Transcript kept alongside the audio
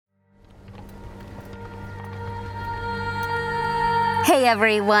Hey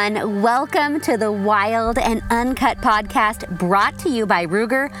everyone, welcome to the Wild and Uncut podcast brought to you by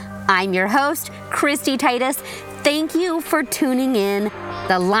Ruger. I'm your host, Christy Titus. Thank you for tuning in.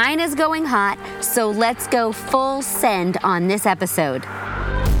 The line is going hot, so let's go full send on this episode.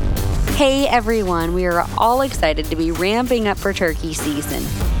 Hey everyone, we are all excited to be ramping up for turkey season.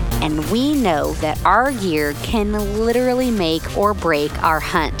 And we know that our gear can literally make or break our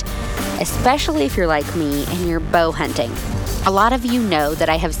hunt, especially if you're like me and you're bow hunting. A lot of you know that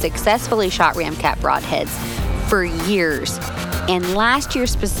I have successfully shot Ramcat broadheads for years. And last year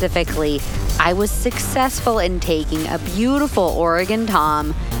specifically, I was successful in taking a beautiful Oregon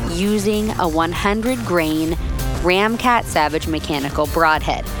Tom using a 100 grain Ramcat Savage mechanical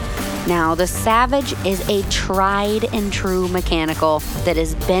broadhead. Now, the Savage is a tried and true mechanical that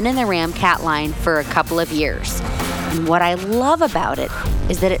has been in the Ramcat line for a couple of years. And what I love about it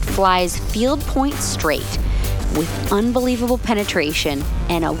is that it flies field point straight with unbelievable penetration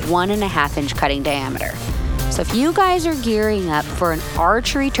and a 1.5 inch cutting diameter. So if you guys are gearing up for an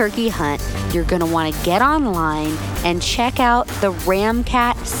archery turkey hunt, you're going to want to get online and check out the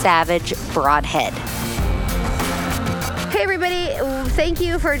Ramcat Savage broadhead. Hey everybody, thank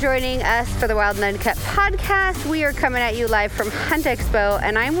you for joining us for the Wild and Uncut podcast. We are coming at you live from Hunt Expo,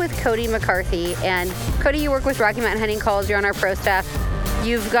 and I'm with Cody McCarthy. And Cody, you work with Rocky Mountain Hunting Calls. You're on our pro staff.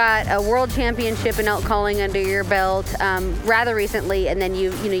 You've got a world championship in elk calling under your belt rather recently, and then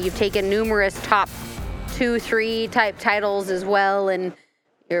you've taken numerous top 2-3 type titles as well, and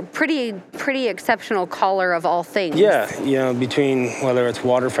you're a pretty exceptional caller of all things. Yeah, between whether it's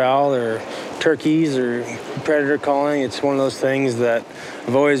waterfowl or turkeys or predator calling, it's one of those things that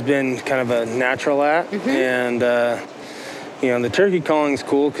I've always been kind of a natural at. Mm-hmm. And the turkey calling is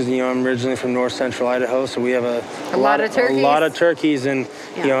cool because I'm originally from north central Idaho, so we have a lot of turkeys, and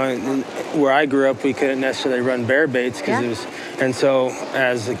where I grew up, we couldn't necessarily run bear baits and so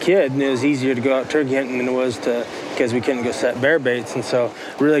as a kid, it was easier to go out turkey hunting than it was because we couldn't go set bear baits, and so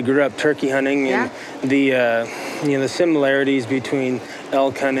really grew up turkey hunting, and the similarities between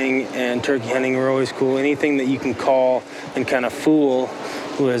elk hunting and turkey hunting were always cool. Anything that you can call and kind of fool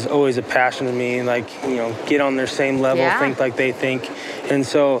was always a passion to me, get on their same level, think like they think. And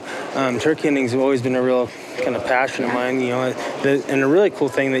so turkey hunting's always been a real kind of passion of mine, and a really cool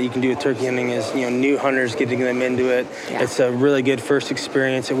thing that you can do with turkey hunting is, new hunters, getting them into it. Yeah. It's a really good first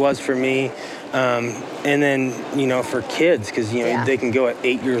experience. It was for me. And then, for kids, because, they can go at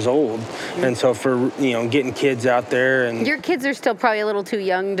 8 years old. Mm-hmm. And so for, getting kids out there. And your kids are still probably a little too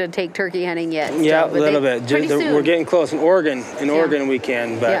young to take turkey hunting yet. Yeah, a little bit. We're getting close. In Oregon we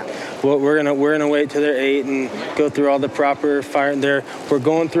can, but we're gonna wait till they're 8 and go through all the proper fire. We're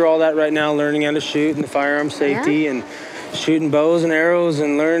going through all that right now, learning how to shoot and the firearm safety and shooting bows and arrows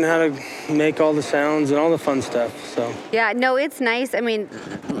and learn how to make all the sounds and all the fun stuff. So it's nice. I mean,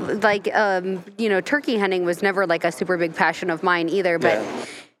 turkey hunting was never like a super big passion of mine either, but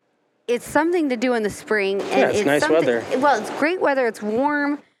it's something to do in the spring. And it's nice weather. Well, it's great weather. It's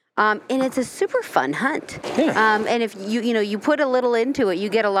warm. And it's a super fun hunt. Yeah. And if you put a little into it, you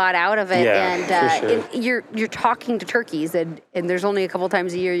get a lot out of it. Yeah, for sure. You're talking to turkeys, and there's only a couple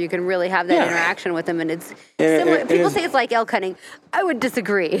times a year you can really have that interaction with them, and it's similar. People say it's like elk hunting. I would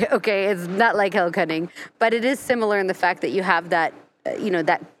disagree. Okay, it's not like elk hunting, but it is similar in the fact that you have that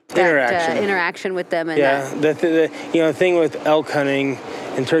interaction with them. And the thing with elk hunting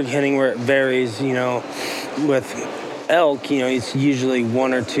and turkey hunting where it varies, with elk, it's usually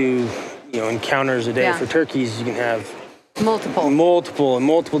 1 or 2, encounters a day. Yeah. For turkeys, you can have multiple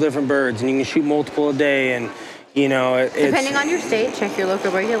different birds, and you can shoot multiple a day, and it's depending on your state, check your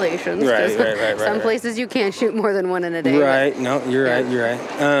local regulations. Right. Some places you can't shoot more than 1 in a day. Right. No, you're right.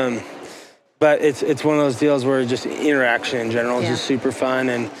 But it's one of those deals where just interaction in general is just super fun,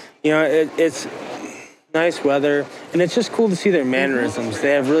 and it's nice weather, and it's just cool to see their mannerisms. Mm-hmm.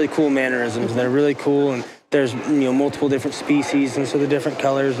 They have really cool mannerisms. Mm-hmm. They're really cool, and there's multiple different species, and so the different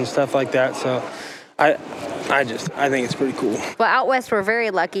colors and stuff like that. So I think it's pretty cool. Well, out west we're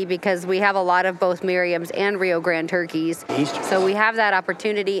very lucky because we have a lot of both Merriam's and Rio Grande turkeys. So we have that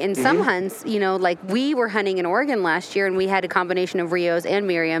opportunity in some hunts. Like we were hunting in Oregon last year, and we had a combination of Rios and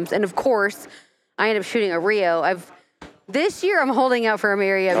Merriam's, and of course I ended up shooting a Rio. This year I'm holding out for a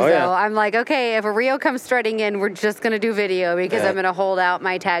Merriam, though. I'm like, okay, if a Rio comes strutting in, we're just going to do video because I'm going to hold out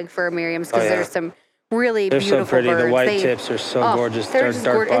my tag for a Merriam's because there's some really beautiful birds. They're so pretty. The white tips are so gorgeous. They're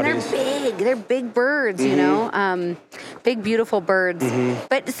dark bodies. And they're big. They're big birds, big, beautiful birds. Mm-hmm.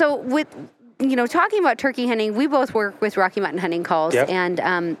 But so with, talking about turkey hunting, we both work with Rocky Mountain Hunting Calls. Yep. And,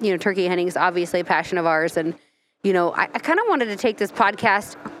 turkey hunting is obviously a passion of ours. And, I kind of wanted to take this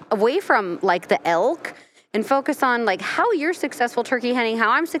podcast away from like the elk and focus on like how you're successful turkey hunting, how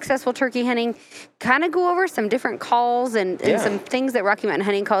I'm successful turkey hunting, kind of go over some different calls and some things that Rocky Mountain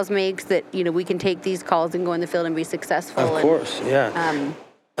Hunting Calls makes that, we can take these calls and go in the field and be successful. Of course, yeah.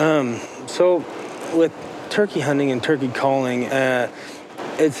 So with turkey hunting and turkey calling,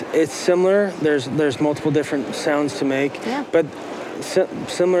 it's similar. There's multiple different sounds to make, but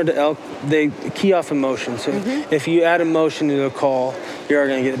similar to elk, they key off emotion. So if you add emotion to a call, you're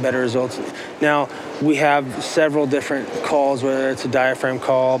going to get better results. Now, we have several different calls, whether it's a diaphragm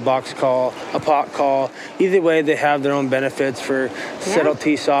call, box call, a pot call. Either way, they have their own benefits for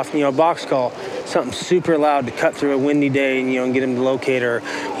subtlety, soft. Box call, something super loud to cut through a windy day and get them to locate. Or,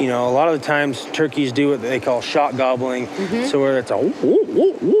 a lot of the times turkeys do what they call shot gobbling. So whether it's a woo,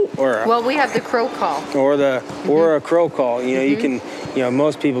 woo, woo, or we have the crow call. Or a crow call. You can,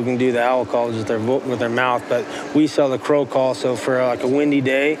 most people can do the owl call just with their mouth, but we sell the crow call. So for like a windy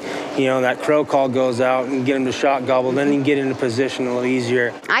day, that crow call goes out and get them to shot gobble. Then you can get into position a little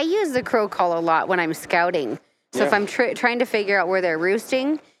easier. I use the crow call a lot when I'm scouting. So if I'm trying to figure out where they're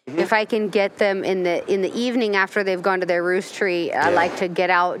roosting, if I can get them in the evening after they've gone to their roost tree, I like to get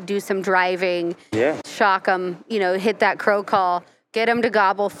out, do some driving, shock them, hit that crow call, get them to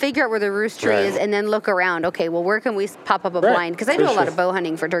gobble, figure out where the roost tree is, and then look around. Okay, well, where can we pop up a blind? Because I do a lot of bow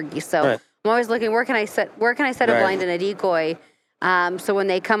hunting for turkeys, so I'm always looking, where can I set a blind and a decoy? So when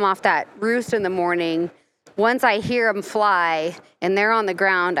they come off that roost in the morning, once I hear them fly and they're on the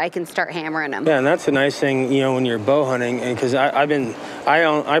ground, I can start hammering them. Yeah, and that's the nice thing, when you're bow hunting, and because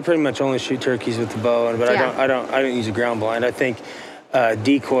I pretty much only shoot turkeys with the bow, but I don't use a ground blind. I think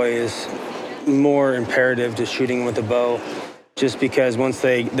decoy is more imperative to shooting with the bow, just because once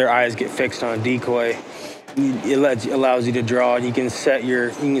their eyes get fixed on a decoy, it allows you to draw. You can set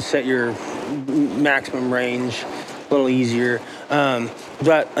your maximum range a little easier.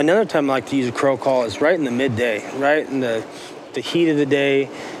 But another time I like to use a crow call is right in the midday, right in the heat of the day.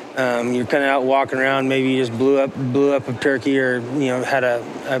 You're kind of out walking around. Maybe you just blew up a turkey, or had a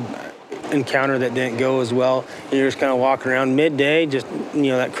encounter that didn't go as well. And you're just kind of walking around midday, just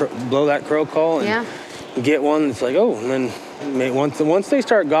blow that crow call and get one that's like, oh, and then once they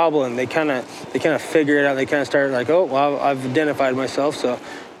start gobbling, they kind of figure it out. They kind of start like, oh, well, I've identified myself, so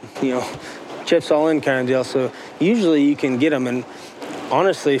chips all in kind of deal. So usually you can get them, and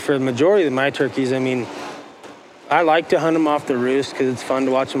honestly, for the majority of my turkeys, I like to hunt them off the roost because it's fun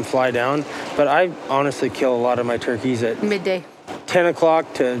to watch them fly down. But I honestly kill a lot of my turkeys at midday, 10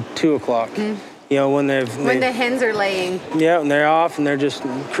 o'clock to 2 o'clock. When the hens are laying. Yeah, and they're off and they're just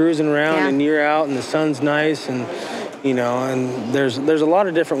cruising around, and you're out and the sun's nice, and and there's a lot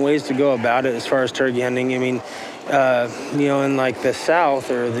of different ways to go about it as far as turkey hunting. In like the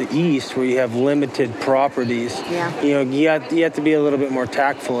South or the East, where you have limited properties, you have to be a little bit more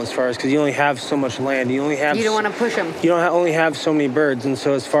tactful as far as, because you only have so much land. You don't want to push them. You only have so many birds, and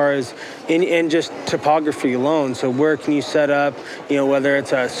so as far as in just topography alone, so where can you set up? Whether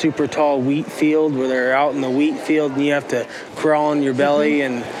it's a super tall wheat field where they're out in the wheat field and you have to crawl on your belly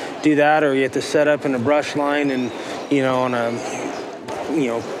and do that, or you have to set up in a brush line and on a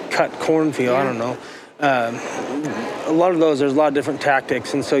cut cornfield. I don't know. A lot of those, there's a lot of different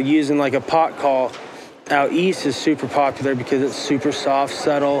tactics, and so using like a pot call out east is super popular because it's super soft,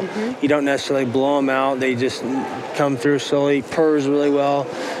 subtle. You don't necessarily blow them out; they just come through slowly, purrs really well.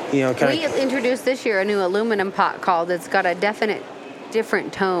 We introduced this year a new aluminum pot call that's got a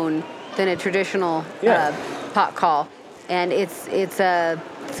different tone than a traditional pot call, and it's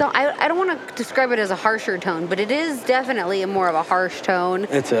so I don't want to describe it as a harsher tone, but it is definitely more of a harsh tone.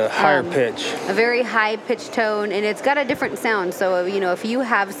 It's a higher pitch. A very high pitched tone, and it's got a different sound. So, if you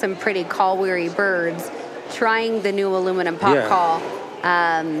have some pretty call-weary birds, trying the new aluminum pot call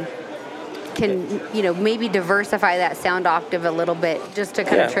can, maybe diversify that sound octave a little bit, just to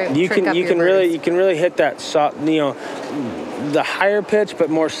kind of trick up your birds. You can really hit that soft, the higher pitch,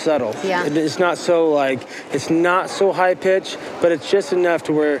 but more subtle. Yeah. It's not so high pitch, but it's just enough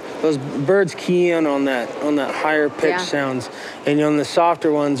to where those birds key in on that higher pitch sounds. And on the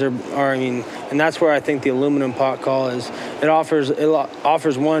softer ones are and that's where I think the aluminum pot call is. It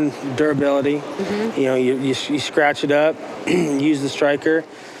offers one, durability. You scratch it up, use the striker,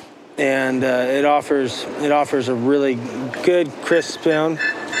 and it offers a really good crisp sound.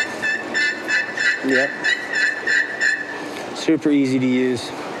 Yep. Super easy to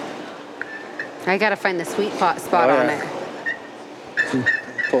use. I gotta find the sweet spot on it.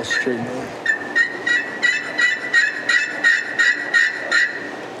 Pull straight.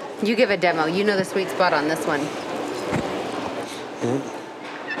 You give a demo. You know the sweet spot on this one.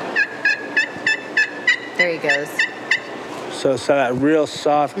 There he goes. So that real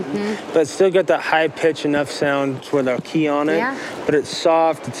soft, but it's still got that high pitch enough sound where they'll key on it. Yeah. But it's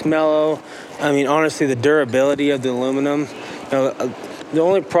soft, it's mellow. I mean, honestly, the durability of the aluminum. The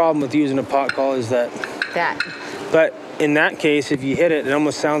only problem with using a pot call is that. But in that case, if you hit it, it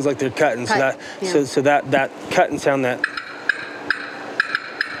almost sounds like they're cutting. So that cutting sound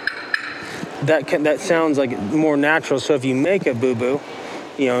that sounds like more natural. So if you make a boo-boo,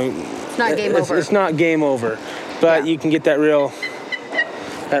 it's not game over. It's not game over, but you can get that real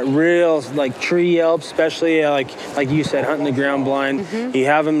like tree yelp, especially like you said, hunting the ground blind. You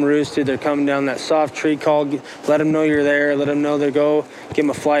have them roosted, they're coming down that soft tree call. Let them know you're there. Let them know they go. Give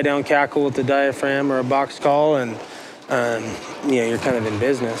them a fly down cackle with the diaphragm or a box call, and you're kind of in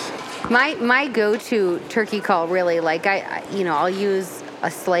business. My go-to turkey call really, like I'll use a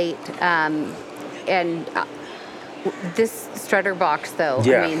slate, and this Strutter box though.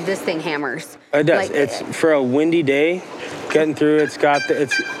 I mean, this thing hammers. It does. It's for a windy day, getting through. It's got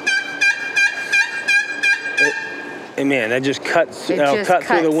man, that just cuts. It'll cut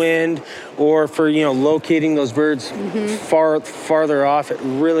through the wind, or for locating those birds farther off. It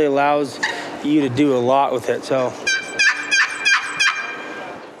really allows you to do a lot with it. So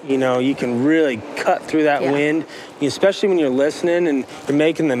you can really cut through that wind, especially when you're listening and you're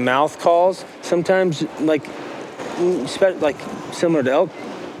making the mouth calls. Sometimes, like similar to elk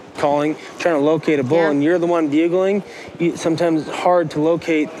calling, trying to locate a bull, and you're the one bugling. Sometimes it's hard to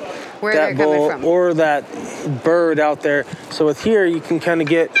locate where that bull from. Or that bird out there. So with here, you can kind of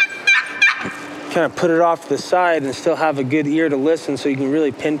put it off to the side and still have a good ear to listen, so you can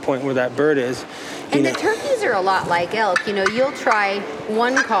really pinpoint where that bird is. And the turkeys are a lot like elk. You'll try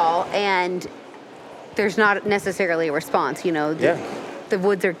one call and there's not necessarily a response. The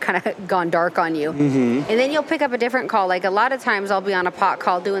woods are kind of gone dark on you. And then you'll pick up a different call. Like a lot of times I'll be on a pot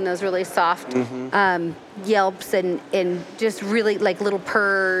call doing those really soft yelps and just really like little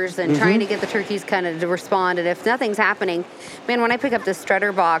purrs and trying to get the turkeys kind of to respond. And if nothing's happening, man, when I pick up this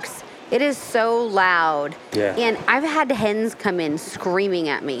Strutter box, it is so loud. And I've had hens come in screaming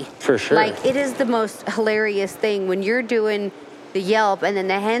at me. For sure. Like, it is the most hilarious thing when you're doing the yelp and then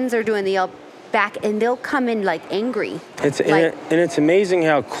the hens are doing the yelp back, and they'll come in like angry. And it's amazing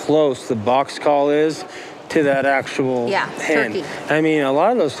how close the box call is to that actual hen. Turkey. I mean, a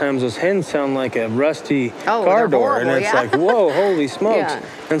lot of those times those hens sound like a rusty car door, horrible, and it's like, whoa, holy smokes.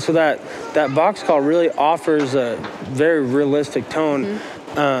 And so that box call really offers a very realistic tone.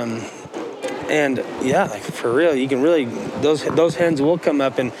 And like for real, you can really, those hens will come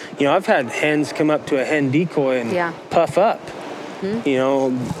up, and I've had hens come up to a hen decoy and puff up.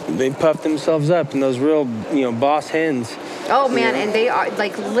 They puff themselves up, and those real boss hens. Oh man, and they are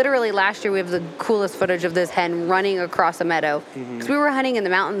like literally last year we have the coolest footage of this hen running across a meadow. Because we were hunting in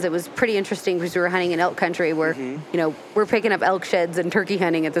the mountains. It was pretty interesting because we were hunting in elk country where we're picking up elk sheds and turkey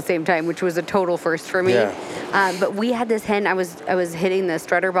hunting at the same time, which was a total first for me. But we had this hen. I was hitting the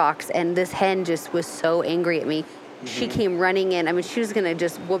Strutter box, and this hen just was so angry at me. She came running in. I mean, she was going to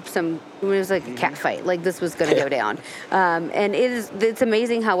just whoop some. It was like a cat fight. Like, this was going to go down. And it's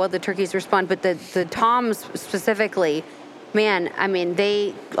amazing how well the turkeys respond. But the toms specifically, man, I mean,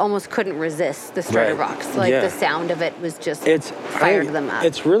 they almost couldn't resist the Strutter box. Like, the sound of it was just fired them up.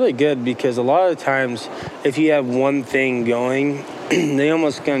 It's really good because a lot of the times, if you have one thing going, they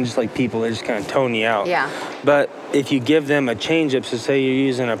almost kind of just like people, they just kind of tone you out. But if you give them a change-up, so say you're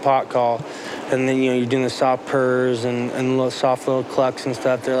using a pot call, and then you're doing the soft purrs and little soft little clucks and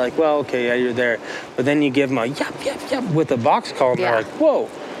stuff, they're like, well, okay, yeah, you're there. But then you give them a yap, yap, yap with a box call, and they're like, whoa,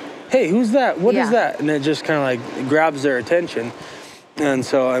 hey, who's that? What is that? And it just kind of like grabs their attention. And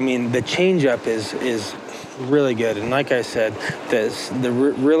so, I mean, the change-up is really good. And like I said, the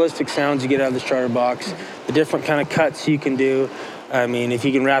realistic sounds you get out of the Strutter box, the different kind of cuts you can do. I mean, if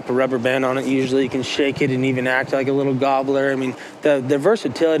you can wrap a rubber band on it, usually you can shake it and even act like a little gobbler. I mean, the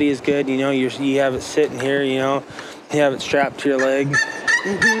versatility is good. You have it sitting here, you have it strapped to your leg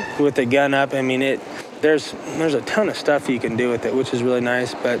with the gun up. I mean, there's a ton of stuff you can do with it, which is really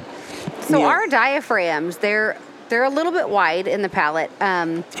nice. But so our diaphragms, they're a little bit wide in the palate.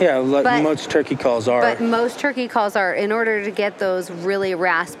 Most turkey calls are. But most turkey calls are, in order to get those really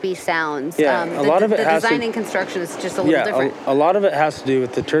raspy sounds. A lot of it has design and construction is just a little different. A lot of it has to do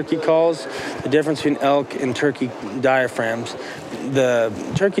with the turkey calls, the difference between elk and turkey diaphragms. The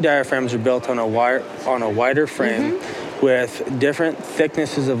turkey diaphragms are built on a wider frame with different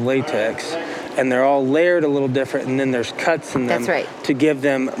thicknesses of latex, and they're all layered a little different, and then there's cuts in them to give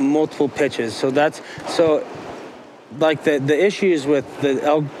them multiple pitches. So like the issues with the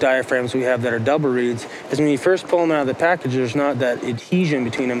elk diaphragms we have that are double reeds is when you first pull them out of the package, there's not that adhesion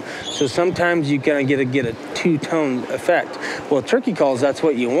between them. So sometimes you kind of get a two-tone effect. Well, turkey calls, that's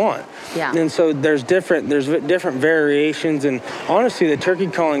what you want. Yeah. And so there's different variations. And honestly, the turkey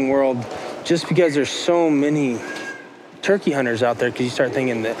calling world, just because there's so many turkey hunters out there, because you start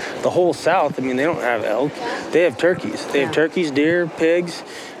thinking that the whole South, I mean, they don't have elk, they have turkeys. They have turkeys, deer, pigs.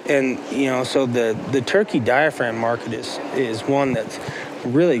 And, so the turkey diaphragm market is one that's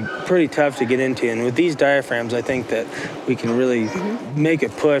really pretty tough to get into. And with these diaphragms, I think that we can really make a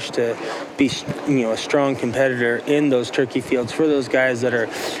push to be, a strong competitor in those turkey fields for those guys that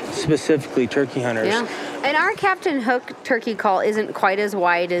are specifically turkey hunters. Yeah. And our Captain Hook turkey call isn't quite as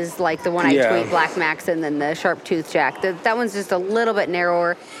wide as like the one I tweet, Black Max, and then the Sharp Tooth Jack. That one's just a little bit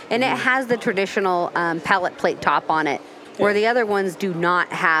narrower, and it has the traditional pallet plate top on it, where the other ones do not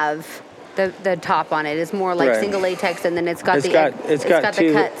have the top on it. It's more like single latex, and then it's got the cuts. It's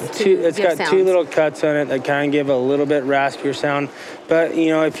got two little cuts on it that kind of give a little bit raspier sound. But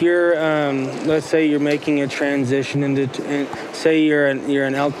if you're, let's say you're making a transition into, say you're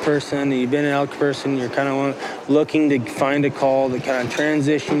an elk person, you've been an elk person, you're kind of looking to find a call that kind of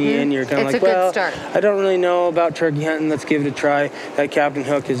transition you in. You're kind of like, well, I don't really know about turkey hunting. Let's give it a try. That Captain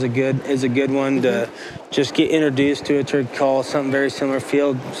Hook is a good one to just get introduced to a turkey call, something very similar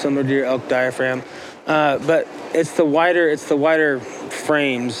field, similar to your elk diaphragm. But it's the wider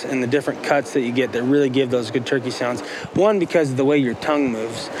frames and the different cuts that you get that really give those good turkey sounds. One, because of the way your tongue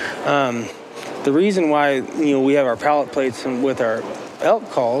moves. The reason why we have our palate plates with our elk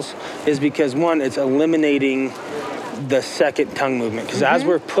calls is because, one, it's eliminating the second tongue movement. Because as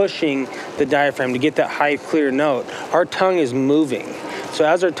we're pushing the diaphragm to get that high, clear note, our tongue is moving. So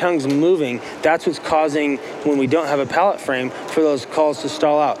as our tongue's moving, that's what's causing, when we don't have a palate frame, for those calls to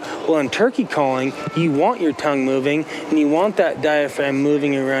stall out. Well, in turkey calling, you want your tongue moving, and you want that diaphragm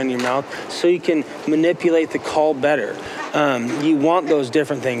moving around your mouth so you can manipulate the call better. You want those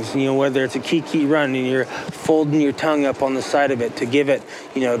different things, whether it's a kiki run and you're folding your tongue up on the side of it to give it,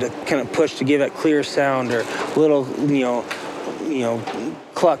 to kind of push to give it clear sound, or little,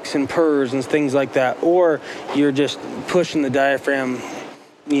 clucks and purrs and things like that. Or you're just pushing the diaphragm,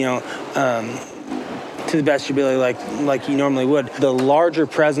 to the best of your ability, like you normally would. The larger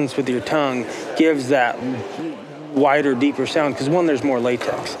presence with your tongue gives that wider, deeper sound, because one, there's more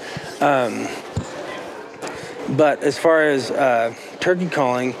latex. But as far as turkey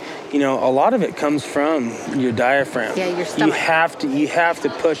calling, a lot of it comes from your diaphragm. Yeah, your stomach. You have to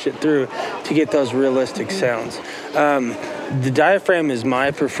push it through to get those realistic sounds. The diaphragm is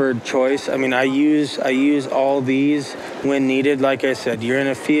my preferred choice. I mean, I use all these when needed. Like I said, you're in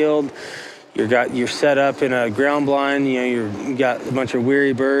a field, you're set up in a ground blind. You got a bunch of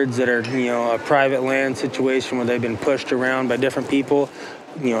weary birds that are a private land situation where they've been pushed around by different people.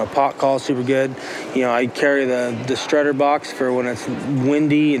 A pot call is super good. I carry the strutter box for when it's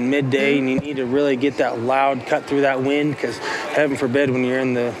windy and midday, and you need to really get that loud cut through that wind, because heaven forbid when you're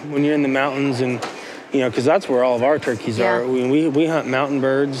in the mountains, and because that's where all of our turkeys are. We hunt mountain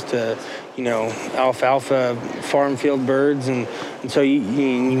birds to alfalfa farm field birds, and so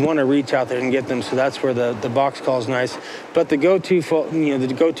you want to reach out there and get them. So that's where the box call is nice. But the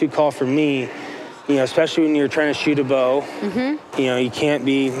go-to call for me, especially when you're trying to shoot a bow, you can't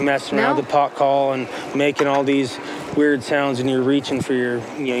be messing around with the pot call and making all these weird sounds, and you're reaching for your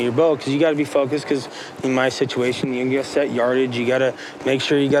bow, because you got to be focused. Because in my situation, you got to set yardage, you got to make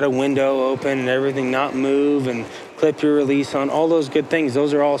sure you got a window open and everything not move, and clip your release on, all those good things.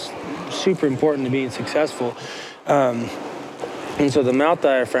 Those are all super important to being successful. And so the mouth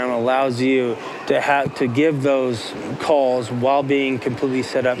diaphragm allows you to give those calls while being completely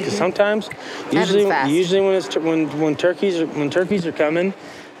set up. Because sometimes, usually when turkeys are coming,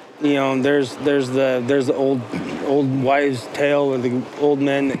 there's the old wives' tale with the old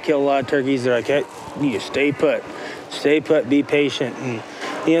men that kill a lot of turkeys. They're like, hey, you stay put, be patient.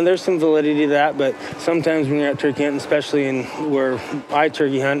 And there's some validity to that, but sometimes when you're out turkey hunting, especially in where I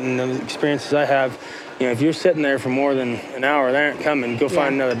turkey hunt and the experiences I have, if you're sitting there for more than an hour, they aren't coming. Go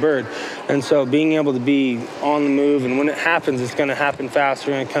find another bird. And so being able to be on the move, and when it happens, it's going to happen fast.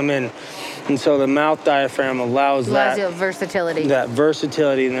 They're going to come in. And so the mouth diaphragm allows you versatility. That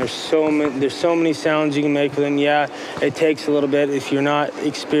versatility, and there's so many sounds you can make with them. Yeah, it takes a little bit. If you're not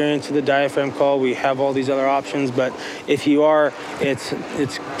experienced with the diaphragm call, we have all these other options. But if you are,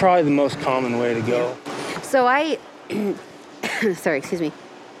 it's probably the most common way to go. So sorry, excuse me.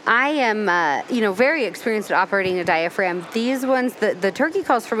 I am, very experienced at operating a diaphragm. These ones, the turkey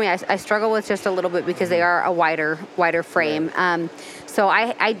calls for me, I struggle with just a little bit because they are a wider frame. Right. So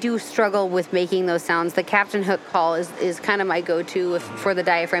I do struggle with making those sounds. The Captain Hook call is kind of my go-to for the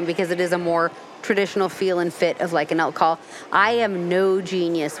diaphragm because it is a more traditional feel and fit of like an elk call. I am no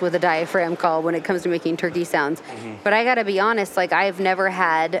genius with a diaphragm call when it comes to making turkey sounds. But I gotta be honest, like I've never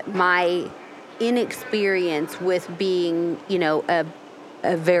had my inexperience with being,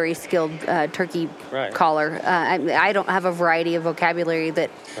 a very skilled turkey Right. caller. I don't have a variety of vocabulary that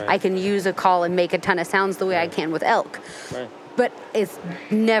Right. I can use a call and make a ton of sounds the way I can with elk. Right. But it's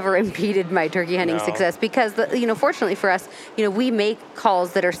never impeded my turkey hunting No. success because, fortunately for us, we make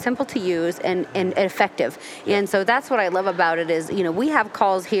calls that are simple to use and effective. Yeah. And so that's what I love about it is, we have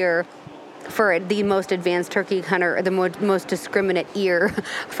calls here for the most advanced turkey hunter, or the most discriminate ear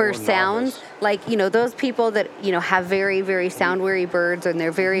for Or sounds. novice. Like, those people that, have very, very sound-weary birds and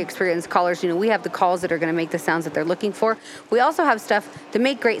they're very experienced callers, we have the calls that are going to make the sounds that they're looking for. We also have stuff that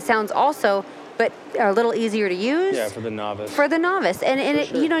make great sounds also, but are a little easier to use. Yeah, for the novice. And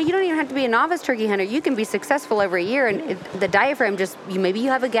sure. you don't even have to be a novice turkey hunter. You can be successful every year, and the diaphragm maybe you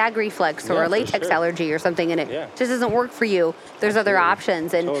have a gag reflex or Yeah, a for latex sure. allergy or something, and it Yeah. just doesn't work for you. There's other Absolutely.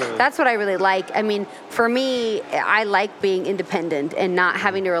 options, and Totally. that's what I really like. I mean, for me, I like being independent and not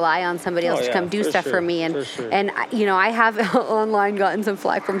having to rely on somebody else to yeah, come do for stuff for sure, me. And for sure. and I have online gotten some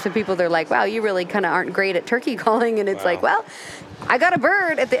flack from some people. They're like, "Wow, you really kind of aren't great at turkey calling," and it's Wow. like, well, I got a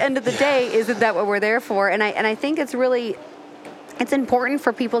bird at the end of the day. Isn't that what we're there for? And I think it's important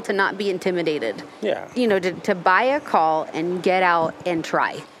for people to not be intimidated. Yeah. To buy a call and get out and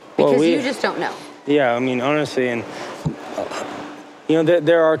try Well, because you just don't know. Yeah, I mean, honestly, and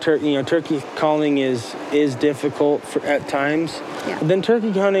there are turkey calling is difficult at times. Yeah. But then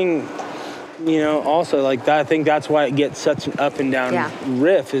turkey hunting, also like that. I think that's why it gets such an up and down Yeah.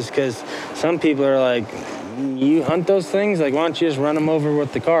 riff is because some people are like, you hunt those things? Like, why don't you just run them over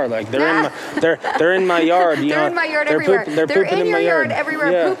with the car? Like, they're in my yard. They're in my yard everywhere. They're pooping in my your yard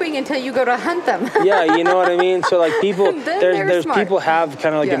everywhere, Yeah. pooping until you go to hunt them. Yeah, you know what I mean? So like people, Then they're there's smart. people have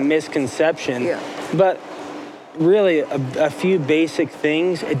kind of like Yeah. a misconception, Yeah. but really a few basic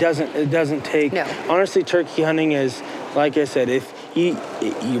things, it doesn't take. No. Honestly, turkey hunting is, like I said, if you're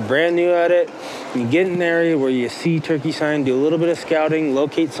brand new at it, you get in an area where you see turkey sign, do a little bit of scouting,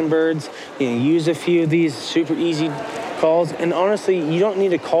 locate some birds, use a few of these super easy calls, and honestly, you don't need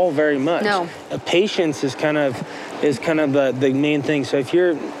to call very much. No. Patience is kind of the main thing. So if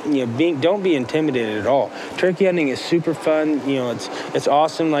you're don't be intimidated at all. Turkey hunting is super fun. It's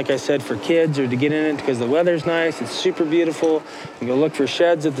awesome, like I said, for kids or to get in it because the weather's nice. It's super beautiful. You go look for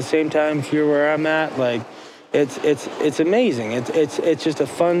sheds at the same time if you're where I'm at. Like it's amazing. It's just a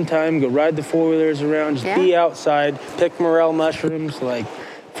fun time. Go ride the four-wheelers around, just be outside, pick morel mushrooms, like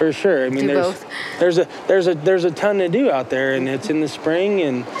for sure. I mean, there's a ton to do out there, and it's in the spring,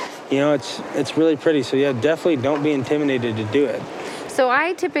 and it's really pretty. So yeah, definitely don't be intimidated to do it. So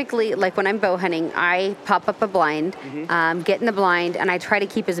I typically, like when I'm bow hunting, I pop up a blind, get in the blind, and I try to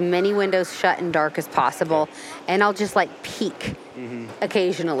keep as many windows shut and dark as possible. And I'll just like peek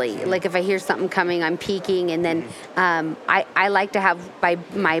occasionally. Like if I hear something coming, I'm peeking. And then I like to have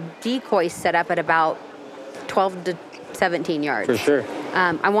my decoy set up at about 12 to 17 yards. For sure.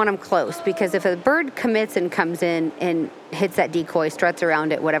 I want them close because if a bird commits and comes in and hits that decoy, struts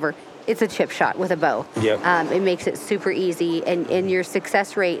around it, whatever, it's a chip shot with a bow. Yep. It makes it super easy, and your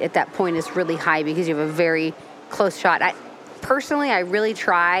success rate at that point is really high because you have a very close shot. I really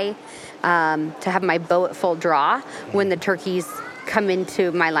try to have my bow at full draw when the turkeys come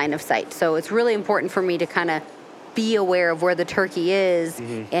into my line of sight. So it's really important for me to kind of be aware of where the turkey is,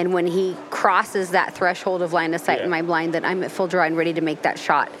 and when he crosses that threshold of line of sight in my blind, that I'm at full draw and ready to make that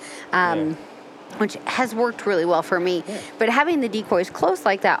shot. Which has worked really well for me. Yeah. But having the decoys close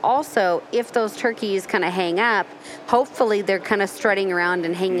like that also, if those turkeys kind of hang up, hopefully they're kind of strutting around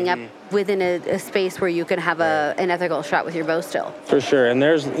and hanging up within a space where you can have an ethical shot with your bow still. For sure. And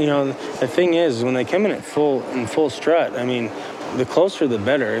there's, the thing is, when they come in at full strut, I mean, the closer the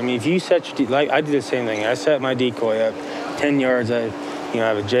better. I mean, if you set your, like I do the same thing. I set my decoy up 10 yards. I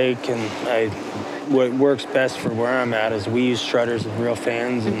have a Jake, and what works best for where I'm at is we use strutters with real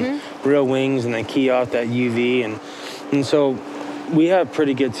fans and real wings, and they key off that UV, and so we have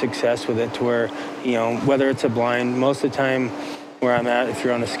pretty good success with it to where, whether it's a blind, most of the time where I'm at, if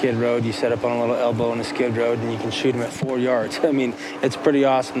you're on a skid road, you set up on a little elbow on a skid road and you can shoot them at 4 yards. I mean, it's pretty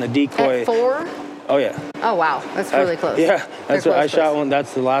awesome. The decoy. At 4? Oh yeah. Oh wow, that's really close. Yeah, that's what I shot close. one.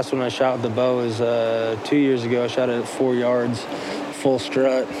 That's the last one I shot with the bow is 2 years ago. I shot it at 4 yards, full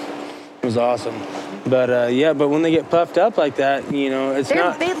strut. It was awesome. But when they get puffed up like that, it's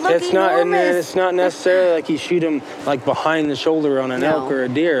not necessarily like you shoot them like behind the shoulder on an elk or a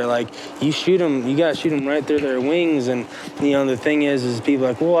deer. Like you gotta shoot them right through their wings. And the thing is people are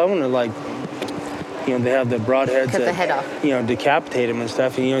like, well, I want to like, they have the broadheads cut the head off. Decapitate them and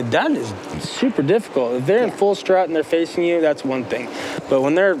stuff. And that is super difficult. If they're in full strut and they're facing you, that's one thing. But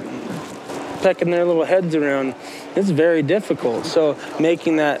when they're pecking their little heads around, it's very difficult. So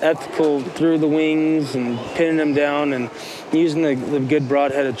making that ethical through the wings and pinning them down and using the good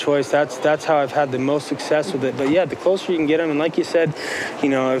broadheaded choice, that's how I've had the most success with it. But yeah, the closer you can get them, and like you said,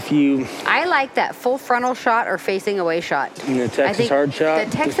 if you... I like that full frontal shot or facing away shot. The Texas hard shot?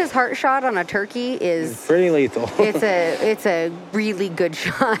 The Texas heart shot on a turkey is... pretty lethal. it's a really good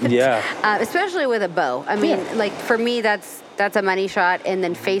shot. Yeah. Especially with a bow. I mean, like for me, that's a money shot, and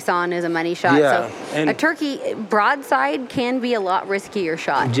then face on is a money shot. Yeah, so and a turkey broadside can be a lot riskier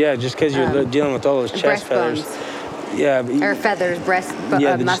shot. Yeah, just because you're dealing with all those chest feathers. Bones. Yeah. Or feathers,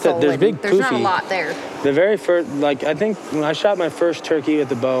 muscle. There's big there's not a lot there. The very first, I think when I shot my first turkey with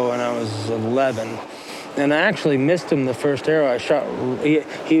the bow when I was 11, and I actually missed him the first arrow I shot.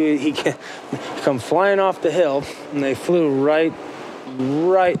 He come flying off the hill, and they flew right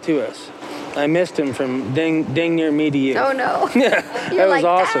to us. I missed him from dang near me to you. Oh no. Yeah, that was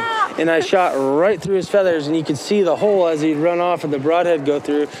awesome. Ah! And I shot right through his feathers, and you could see the hole as he'd run off and the broadhead go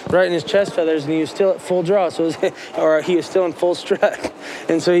through, right in his chest feathers, and he was still at full draw, or he was still in full strut.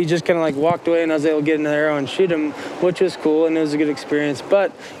 And so he just kind of like walked away, and I was able to get an arrow and shoot him, which was cool, and it was a good experience.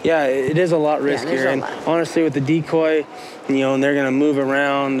 But yeah, it is a lot riskier. And honestly, with the decoy, and they're gonna move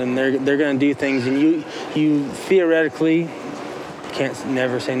around, and they're gonna do things, and you theoretically, can't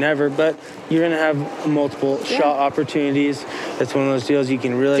never say never, but you're going to have multiple shot opportunities. It's one of those deals you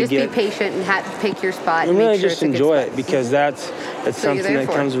can really be patient and pick your spot and really just enjoy it, because that's something that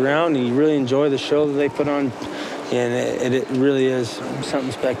comes around, and you really enjoy the show that they put on, and it really is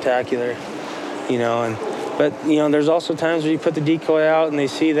something spectacular, but there's also times where you put the decoy out and they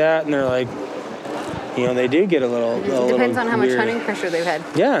see that and they're like, they do get a little. It depends on how much hunting pressure they've had.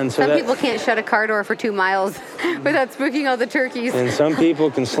 Yeah, and so some people can't shut a car door for 2 miles without spooking all the turkeys. And some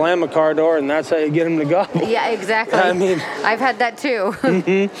people can slam a car door, and that's how you get them to gobble. Yeah, exactly. I mean, I've had that too.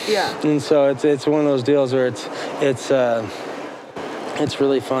 Mm-hmm. Yeah. And so it's one of those deals where it's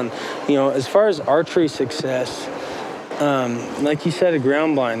really fun. As far as archery success, like you said, a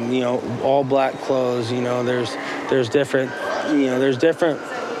ground blind. All black clothes. There's different. There's different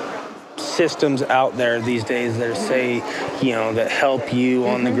systems out there these days that say, that help you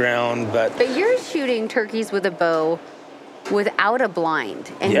on the ground, but you're shooting turkeys with a bow without a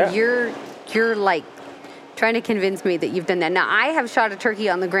blind, and you're like trying to convince me that you've done that. Now, I have shot a turkey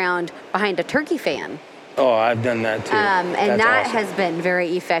on the ground behind a turkey fan. Oh, I've done that too. And that awesome. Has been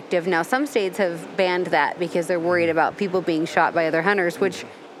very effective. Now, some states have banned that because they're worried about people being shot by other hunters, which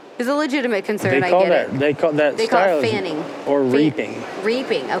is a legitimate concern. They call it fanning or reaping.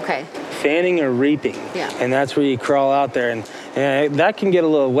 Reaping, okay. Fanning or reaping. Yeah. And that's where you crawl out there, and that can get a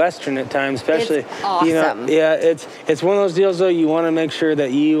little Western at times, especially. It's awesome. It's one of those deals though. You want to make sure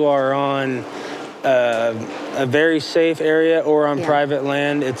that you are on a very safe area or on private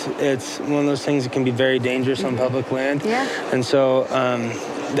land. It's one of those things that can be very dangerous on public land. Yeah. And so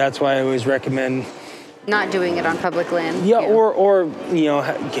that's why I always recommend not doing it on public land. Yeah, or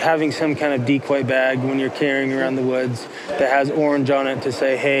having some kind of decoy bag when you're carrying around the woods that has orange on it to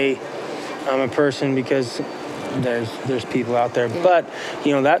say, hey, I'm a person, because there's people out there. Yeah. But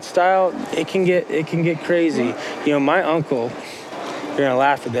that style, it can get crazy. My uncle, you're gonna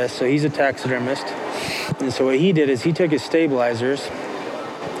laugh at this, so he's a taxidermist, and so what he did is he took his stabilizers,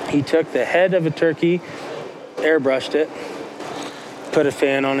 he took the head of a turkey, airbrushed it, put a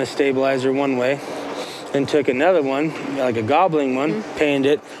fan on his stabilizer one way, then took another one, like a gobbling one, panned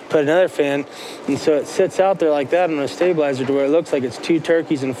it, put another fan, and so it sits out there like that on a stabilizer to where it looks like it's 2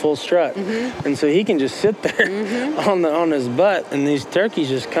 turkeys in full strut. And so he can just sit there on his butt, and these turkeys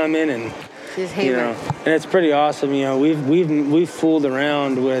just come in and just and it's pretty awesome. We've fooled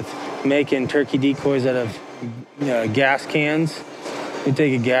around with making turkey decoys out of gas cans. You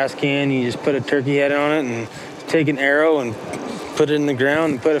take a gas can, you just put a turkey head on it, and take an arrow and put it in the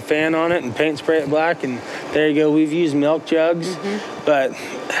ground and put a fan on it and paint spray it black, and there you go. We've used milk jugs, but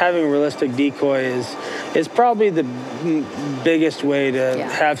having a realistic decoy is probably the biggest way to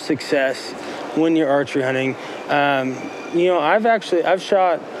have success when you're archery hunting. I've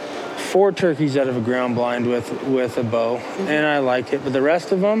shot 4 turkeys out of a ground blind with a bow, and I like it. But the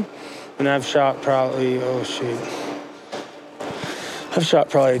rest of them, and I've shot probably, I've shot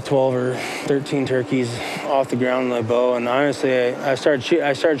probably 12 or 13 turkeys off the ground with my bow. And honestly, I started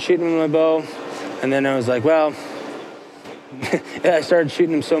shooting with my bow, And then I was like, well, I started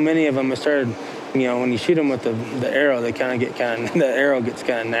shooting them, so many of them. I started, when you shoot them with the arrow, they the arrow gets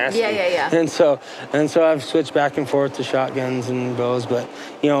kind of nasty. Yeah. And so I've switched back and forth to shotguns and bows. But,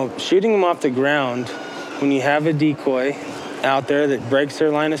 shooting them off the ground, when you have a decoy out there that breaks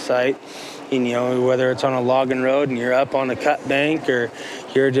their line of sight, and, whether it's on a logging road and you're up on a cut bank or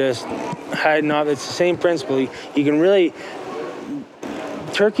you're just hiding off, it's the same principle. You can really,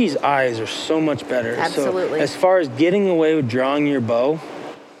 turkey's eyes are so much better. Absolutely. So as far as getting away with drawing your bow,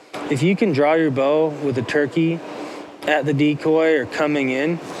 if you can draw your bow with a turkey at the decoy or coming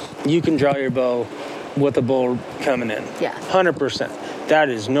in, you can draw your bow with a bull coming in. Yeah. 100%. That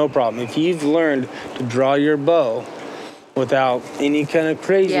is no problem. If you've learned to draw your bow without any kind of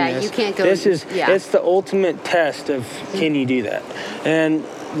craziness, yeah, you can't go. It's the ultimate test of can you do that? And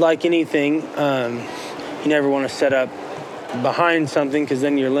like anything, you never want to set up behind something because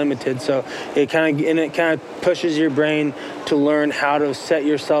then you're limited. So it kind of pushes your brain to learn how to set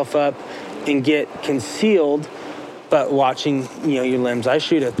yourself up and get concealed, but watching your limbs. I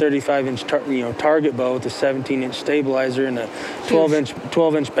shoot a 35-inch target bow with a 17-inch stabilizer and a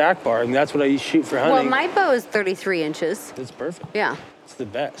 12-inch back bar. I mean, that's what I shoot for hunting. Well, my bow is 33 inches. It's perfect. Yeah. It's the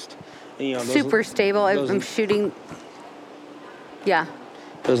best. Super stable. I'm shooting. Yeah.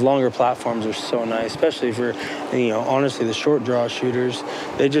 Those longer platforms are so nice, especially for, honestly, the short draw shooters.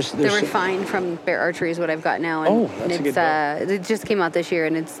 They're refined from Bear Archery is what I've got now. And that's a good bow. It just came out this year,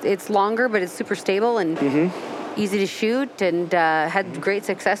 and it's longer, but it's super stable and easy to shoot, and had great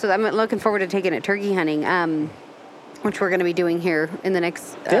success with. I'm looking forward to taking it turkey hunting, which we're going to be doing here in the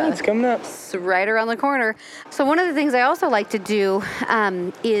next. It's coming up. It's right around the corner. So one of the things I also like to do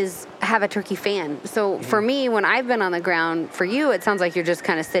is have a turkey fan. So for me, when I've been on the ground, for you, it sounds like you're just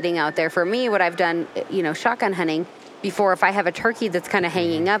kind of sitting out there. For me, what I've done, shotgun hunting before, if I have a turkey that's kind of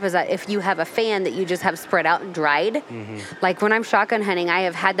hanging up, is that if you have a fan that you just have spread out and dried, like when I'm shotgun hunting, I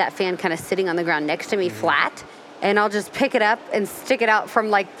have had that fan kind of sitting on the ground next to me flat, and I'll just pick it up and stick it out from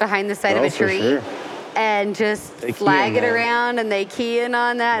like behind the side of a tree. Sure. And just flag it around, and they key in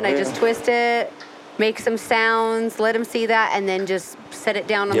on that, and I just twist it, make some sounds, let them see that, and then just set it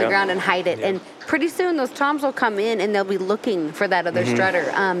down on the ground and hide it. And pretty soon those toms will come in, and they'll be looking for that other strutter.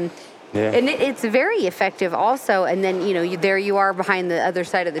 And it's very effective also. And then, there you are behind the other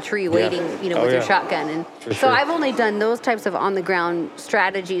side of the tree waiting, with your shotgun. And so I've only done those types of on-the-ground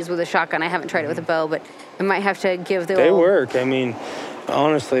strategies with a shotgun. I haven't tried it with a bow, but I might have to give the They work. I mean,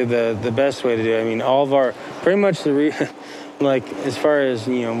 honestly, the best way to do it, I mean, all of our, pretty much like, as far as,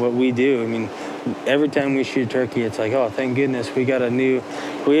 what we do, I mean, every time we shoot turkey, it's like, oh, thank goodness we got a new,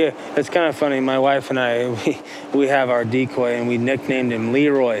 it's kind of funny, my wife and I, we have our decoy, and we nicknamed him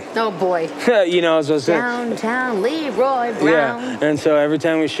Leroy. Oh, boy. Downtown Leroy Brown. Yeah, and so every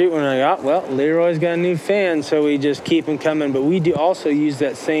time we shoot one, we're like, oh, well, Leroy's got a new fan, so we just keep them coming. But we do also use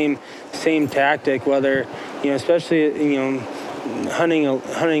that same tactic, whether, especially,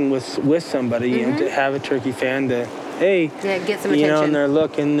 hunting with somebody, to have a turkey fan to, get some attention. And they're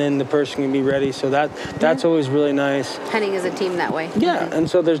looking, then the person can be ready. So that's always really nice. Hunting as a team that way. Yeah, and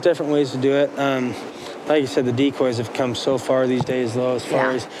so there's different ways to do it. Like you said, the decoys have come so far these days, though, as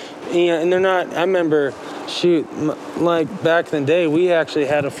far as, and they're not, I remember, like back in the day, we actually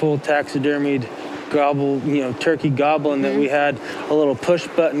had a full taxidermied turkey goblin that we had a little push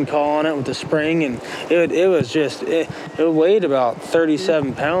button call on it with a spring, and it was just, it weighed about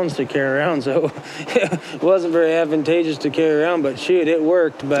 37 pounds to carry around, so it wasn't very advantageous to carry around, but shoot, it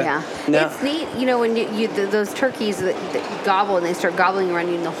worked. But it's neat, when those turkeys that gobble and they start gobbling around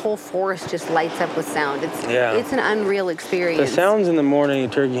you, and the whole forest just lights up with sound. It's an unreal experience. The sounds in the morning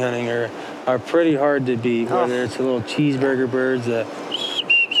of turkey hunting are pretty hard to beat, whether it's the little cheeseburger birds,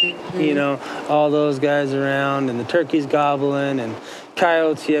 all those guys around, and the turkeys gobbling, and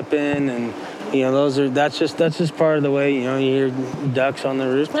coyotes yipping, and that's just part of the way. You hear ducks on the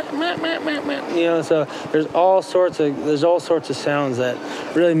roost, so there's all sorts of sounds that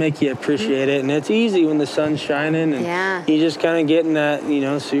really make you appreciate it, and it's easy when the sun's shining, and you just kind of get in that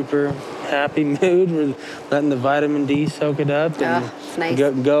super happy mood with letting the vitamin D soak it up, and nice.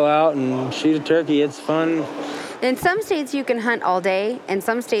 go out and shoot a turkey. It's fun. In some states, you can hunt all day. In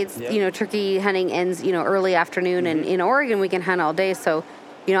some states, turkey hunting ends, early afternoon. And in Oregon, we can hunt all day. So,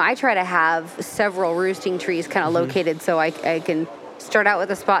 I try to have several roosting trees kind of located so I can start out with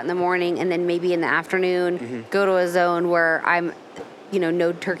a spot in the morning, and then maybe in the afternoon go to a zone where I'm,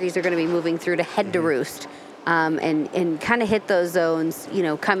 no turkeys are going to be moving through to head to roost, and kind of hit those zones,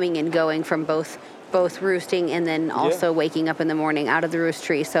 coming and going from both roosting and then also waking up in the morning out of the roost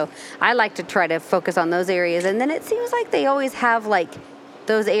tree. So I like to try to focus on those areas. And then it seems like they always have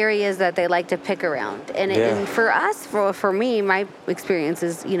those areas that they like to pick around. And for us, for me, my experience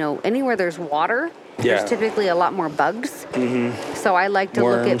is, anywhere there's water, there's typically a lot more bugs. So I like to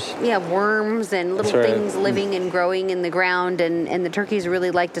look at worms and little things living and growing in the ground, and the turkeys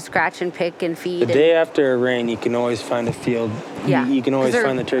really like to scratch and pick and feed. The day after a rain, you can always find a field. You can always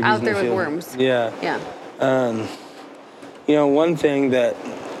find the turkeys out in the there field. with worms. One thing that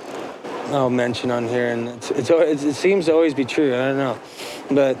I'll mention on here, and it seems to always be true, I don't know,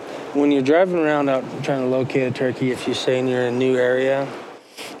 but when you're driving around out trying to locate a turkey, if you're saying you're in a new area,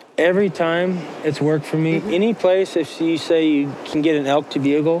 every time it's worked for me. Any place, if you say you can get an elk to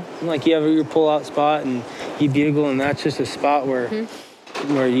bugle, like you have your pull-out spot and you bugle, and that's just a spot where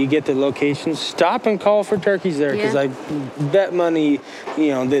you get the location, stop and call for turkeys there, because I bet money,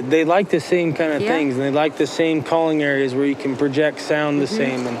 they like the same kind of things, and they like the same calling areas where you can project sound the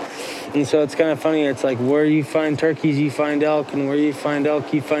same, and so it's kind of funny. It's like where you find turkeys, you find elk, and where you find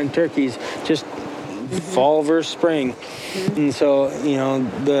elk, you find turkeys. Just fall versus spring. And so,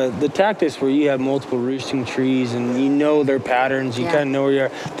 the tactics where you have multiple roosting trees and their patterns, you kind of know where you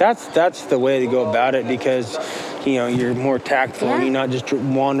are. That's the way to go about it, because you're more tactful and you're not just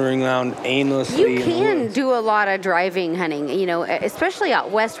wandering around aimlessly. You can do a lot of driving hunting, especially out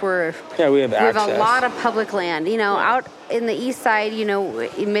west where we have access. We have a lot of public land, out in the east side,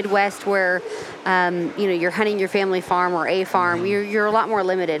 in Midwest where, you're hunting your family farm or a farm, you're a lot more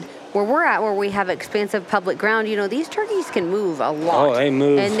limited. Where we're at, where we have expansive public ground, these turkeys can move a lot. Oh, they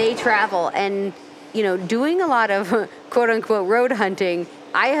move. And they travel. And, doing a lot of quote unquote road hunting,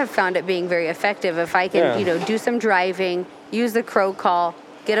 I have found it being very effective. If I can, do some driving, use the crow call,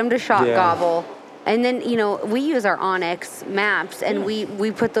 get them to shot gobble. And then, we use our Onyx maps, and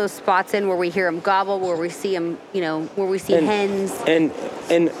we put those spots in where we hear them gobble, where we see them, where we see hens.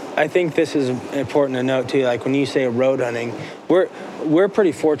 And I think this is important to note too. Like when you say road hunting, we're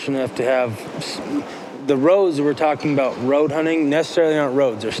pretty fortunate enough to have the roads we're talking about. Road hunting necessarily aren't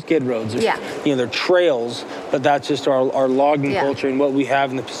roads; they're skid roads. They're trails, but that's just our logging culture, and what we have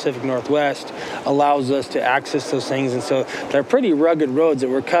in the Pacific Northwest allows us to access those things. And so they're pretty rugged roads that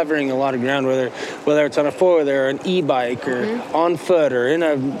we're covering a lot of ground, whether it's on a four-wheeler or an e-bike or on foot or in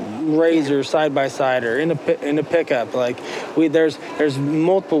a RZR side by side or in a pickup. Like there's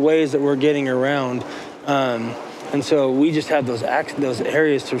multiple ways that we're getting around. And so we just have those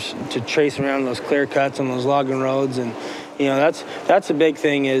areas to trace around, those clear cuts on those logging roads, and that's a big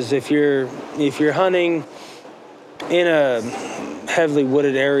thing. Is if you're hunting in a heavily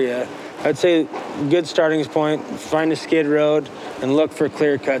wooded area, I'd say good starting point, find a skid road and look for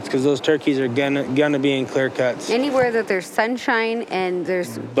clear cuts, because those turkeys are gonna be in clear cuts. Anywhere that there's sunshine and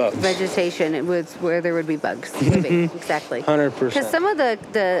there's bugs. Vegetation, it was where there would be bugs living. Exactly. 100%. Because some of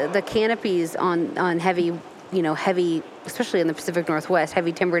the canopies on heavy, especially in the Pacific Northwest,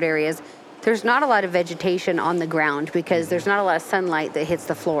 heavy timbered areas, there's not a lot of vegetation on the ground because there's not a lot of sunlight that hits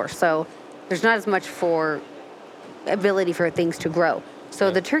the floor. So there's not as much ability for things to grow. So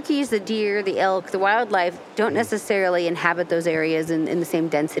the turkeys, the deer, the elk, the wildlife don't necessarily inhabit those areas in the same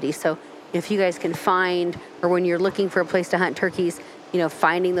density. So if you guys can find, or when you're looking for a place to hunt turkeys,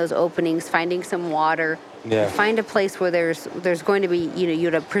 finding those openings, finding some water, find a place where there's going to be,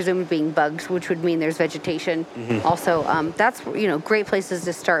 you'd have presumed being bugs, which would mean there's vegetation. Also, that's, great places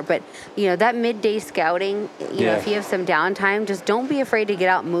to start. But, that midday scouting, if you have some downtime, just don't be afraid to get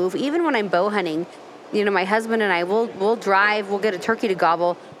out and move. Even when I'm bow hunting, my husband and I, we'll drive, we'll get a turkey to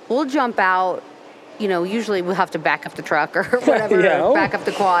gobble, we'll jump out, usually we'll have to back up the truck or whatever, back up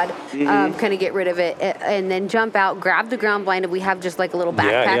the quad, kind of get rid of it, and then jump out, grab the ground blind, and we have just like a little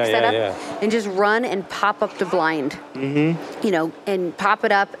backpack set up, and just run and pop up the blind, and pop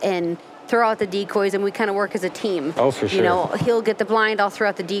it up and throw out the decoys, and we kind of work as a team. Oh, for sure. He'll get the blind, I'll throw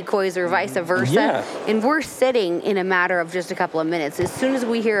out the decoys, or vice versa. And we're sitting in a matter of just a couple of minutes. As soon as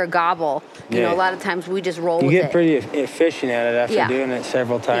we hear a gobble, a lot of times we just roll with it. You get pretty efficient at it after doing it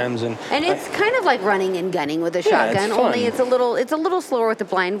several times. And it's kind of like running and gunning with a shotgun, only it's a little slower with the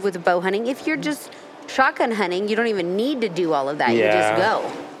blind with bow hunting. If you're just shotgun hunting, you don't even need to do all of that. You just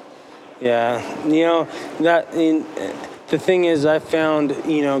go. The thing is, I found,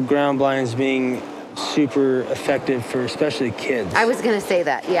 ground blinds being super effective for especially kids. I was going to say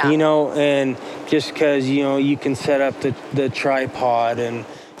that, and just because, you can set up the tripod and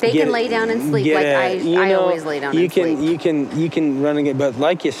they can lay down and sleep. I always lay down and sleep. You can run and get, but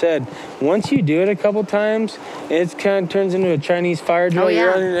like you said, once you do it a couple times, it kind of turns into a Chinese fire drill.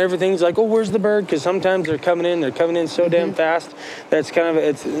 You're running and everything's like, oh, where's the bird? Because sometimes they're coming in so damn fast. That's kind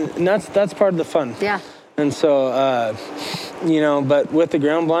of, that's part of the fun. Yeah. And so, But with the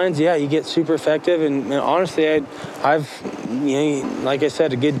ground blinds, yeah, you get super effective. And honestly, I've like I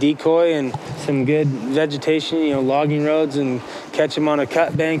said, a good decoy and some good vegetation, logging roads, and catch them on a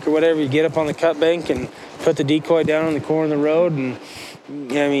cut bank or whatever. You get up on the cut bank and put the decoy down on the corner of the road, and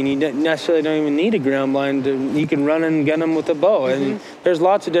you necessarily don't even need a ground blind. You can run and gun them with a bow. And there's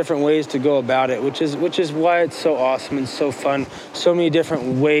lots of different ways to go about it, which is why it's so awesome and so fun. So many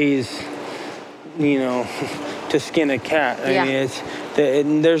different ways, to skin a cat. I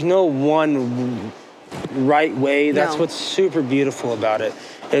mean, there's no one right way. That's what's super beautiful about it.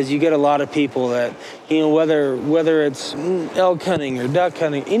 Is you get a lot of people that, whether it's elk hunting or duck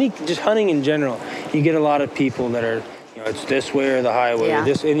hunting, just hunting in general, you get a lot of people that are, it's this way or the highway or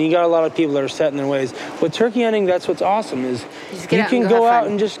this, and you got a lot of people that are set in their ways. With turkey hunting, that's what's awesome is you can go out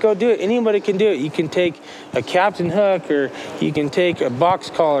and just go do it. Anybody can do it. You can take a captain hook, or you can take a box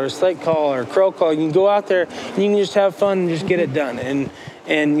call or a slate call or a crow call. You can go out there and you can just have fun and just get it done. And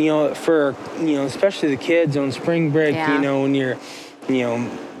for especially the kids on spring break, when you're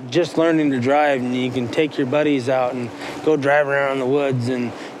just learning to drive, and you can take your buddies out and go drive around the woods,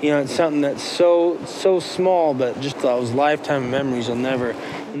 and it's something that's so small, but just those lifetime memories you'll never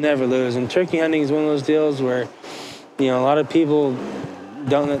lose. And turkey hunting is one of those deals where a lot of people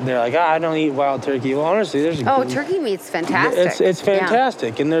don't, they're like, I don't eat wild turkey. Well, honestly, turkey meat's fantastic. It's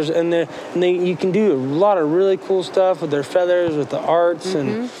fantastic. And you can do a lot of really cool stuff with their feathers, with the arts,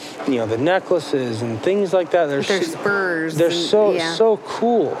 and the necklaces and things like that. Their spurs. They're so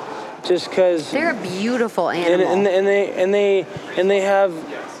cool, just because they're a beautiful animal. And they have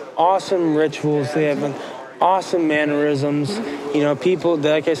awesome rituals. They have awesome mannerisms. People,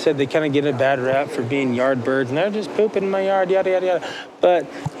 like I said, they kind of get a bad rap for being yard birds, and they're just pooping in my yard, yada yada yada. But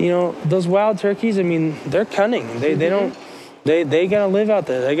those wild turkeys, I mean, they're cunning. They don't. They gotta live out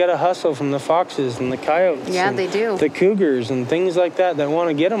there. They gotta hustle from the foxes and the coyotes. Yeah, and they do. The cougars and things like that want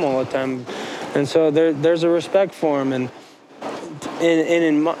to get them all the time. And so there's a respect for them. And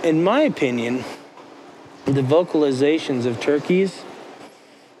in my opinion, the vocalizations of turkeys,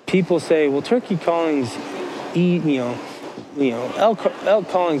 people say, well, turkey calling's elk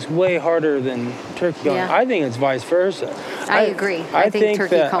calling's way harder than turkey calling. I think it's vice versa. I agree. I think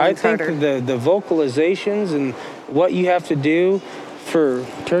turkey calling's harder. I think the vocalizations and what you have to do for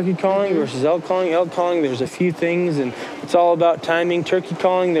turkey calling versus elk calling, there's a few things, and it's all about timing. Turkey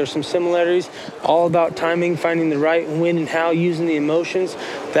calling, there's some similarities, all about timing, finding the right when and how, using the emotions.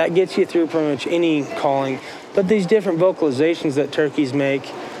 That gets you through pretty much any calling. But these different vocalizations that turkeys make,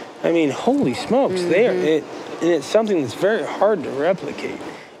 I mean, holy smokes, and it's something that's very hard to replicate.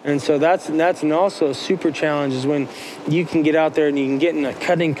 And so that's also a super challenge is when you can get out there and you can get in a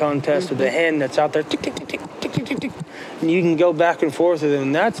cutting contest with a hen that's out there, tick, tick, tick, tick, tick, tick, tick, tick, and you can go back and forth with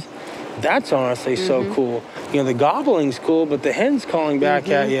them. And that's honestly so cool. The gobbling's cool, but the hen's calling back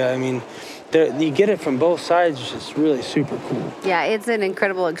at you. I mean, you get it from both sides, which is really super cool. Yeah, it's an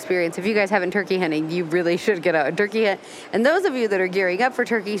incredible experience. If you guys haven't turkey hunting, you really should get out and turkey hunt. And those of you that are gearing up for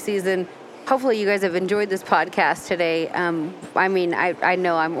turkey season, hopefully you guys have enjoyed this podcast today. I mean, I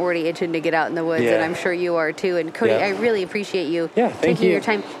know I'm already itching to get out in the woods, and I'm sure you are too. And Cody, I really appreciate you taking your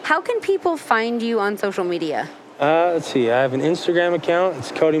time. How can people find you on social media? Let's see. I have an Instagram account.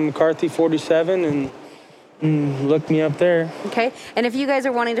 It's Cody McCarthy 47, and look me up there. Okay. And if you guys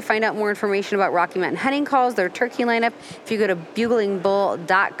are wanting to find out more information about Rocky Mountain Hunting Calls, their turkey lineup, if you go to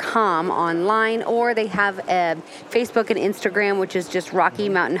buglingbull.com online, or they have a Facebook and Instagram, which is just Rocky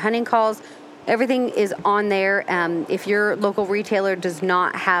Mountain Hunting Calls. Everything is on there. If your local retailer does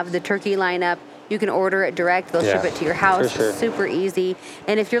not have the turkey lineup, you can order it direct. They'll ship it to your house. Sure. Super easy.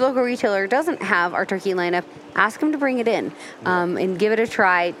 And if your local retailer doesn't have our turkey lineup, ask them to bring it in and give it a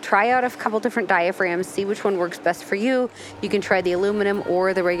try. Try out a couple different diaphragms. See which one works best for you. You can try the aluminum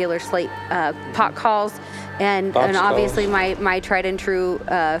or the regular slate pot calls. And obviously my tried and true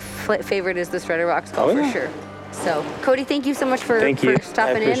favorite is the Shredder box call for sure. So, Cody, thank you so much for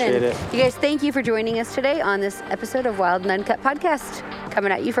stopping in. And you guys, thank you for joining us today on this episode of Wild and Uncut Podcast,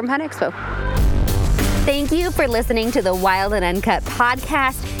 coming at you from Hunt Expo. Thank you for listening to the Wild and Uncut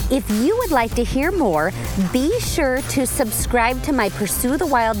Podcast. If you would like to hear more, be sure to subscribe to my Pursue the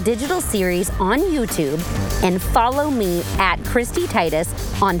Wild digital series on YouTube and follow me at Christy Titus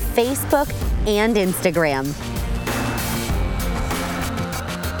on Facebook and Instagram.